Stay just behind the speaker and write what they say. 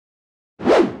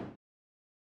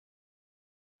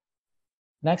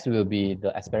Next will be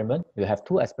the experiment. We have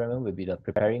two experiments, will be the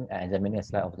preparing and examining a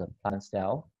slide of the plant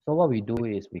cell. So what we do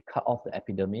is we cut off the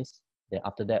epidermis, then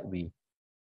after that we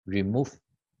remove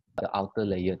the outer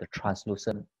layer, the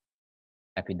translucent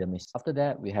epidermis. After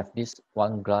that, we have this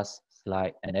one glass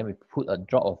slide, and then we put a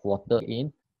drop of water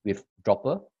in with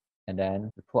dropper, and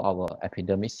then we put our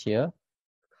epidermis here,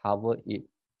 cover it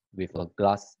with a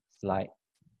glass slide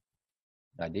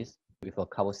like this, with a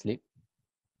cover slip,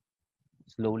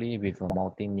 slowly with a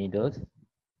mounting needles.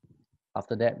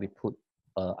 After that, we put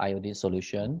iodine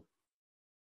solution.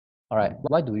 All right,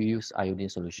 why do we use iodine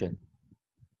solution?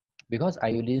 Because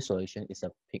iodine solution is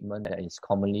a pigment that is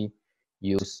commonly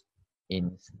used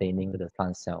in staining the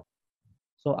plant cell.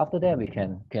 So after that, we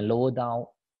can lower down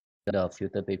the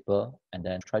filter paper and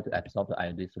then try to absorb the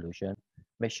iodine solution.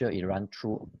 Make sure it runs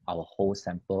through our whole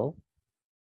sample,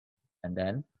 and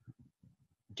then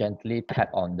gently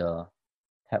tap on the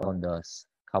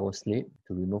cover slip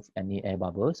to remove any air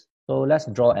bubbles. So let's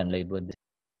draw and label this.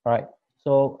 All right.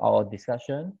 So our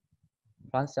discussion: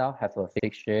 plant cell have a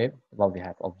fixed shape, what we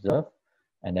have observed,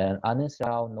 and then under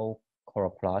cell no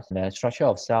chloroplast. And then structure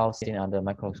of cells seen under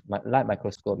light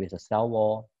microscope is a cell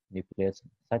wall, nucleus,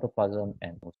 cytoplasm,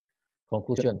 and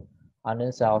conclusion.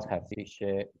 Under cells have fixed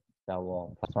shape, cell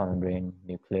wall, plasma membrane,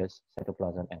 nucleus,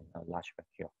 cytoplasm, and a large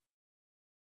vacuole.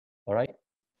 All right.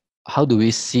 How do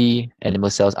we see animal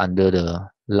cells under the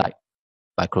light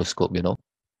microscope?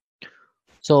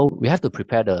 So we have to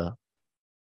prepare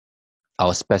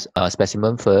our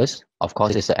specimen first. Of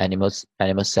course, it's an animal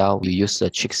cell. We use the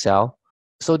chick cell.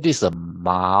 So this is a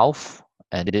mouth,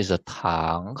 and this is a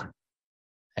tongue,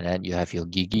 and then you have your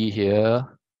gigi here.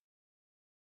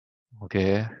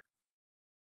 Okay,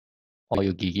 or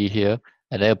your gigi here,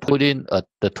 and then you put in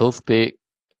the toothpick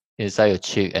inside your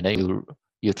cheek, and then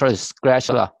you try to scratch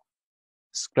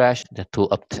to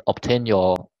obtain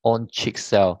your own chick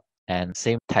cell. And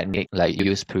same technique like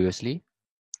used previously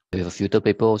with a filter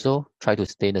paper also, try to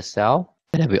stain the cell,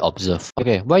 and then we observe.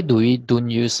 Okay, why do we don't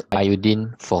use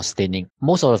iodine for staining?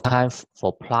 Most of the time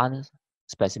for plant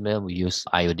specimen we use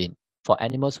iodine. For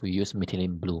animals we use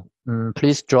methylene blue.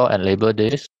 Please draw and label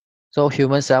this. So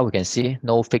human cell we can see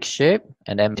no fixed shape,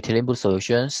 and then methylene blue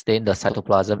solution stain the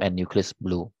cytoplasm and nucleus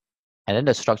blue. And then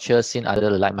the structure seen under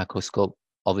the light microscope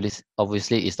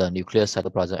obviously is the nucleus,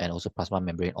 cytoplasm, and also plasma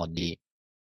membrane only.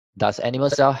 Does animal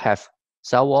cell have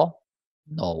cell wall?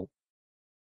 No.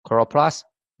 Chloroplast?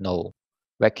 No.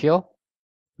 Vacuole?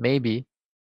 Maybe,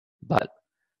 but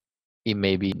it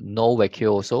may be no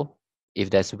vacuole also. If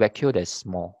there's vacuole, there's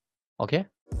small. Okay?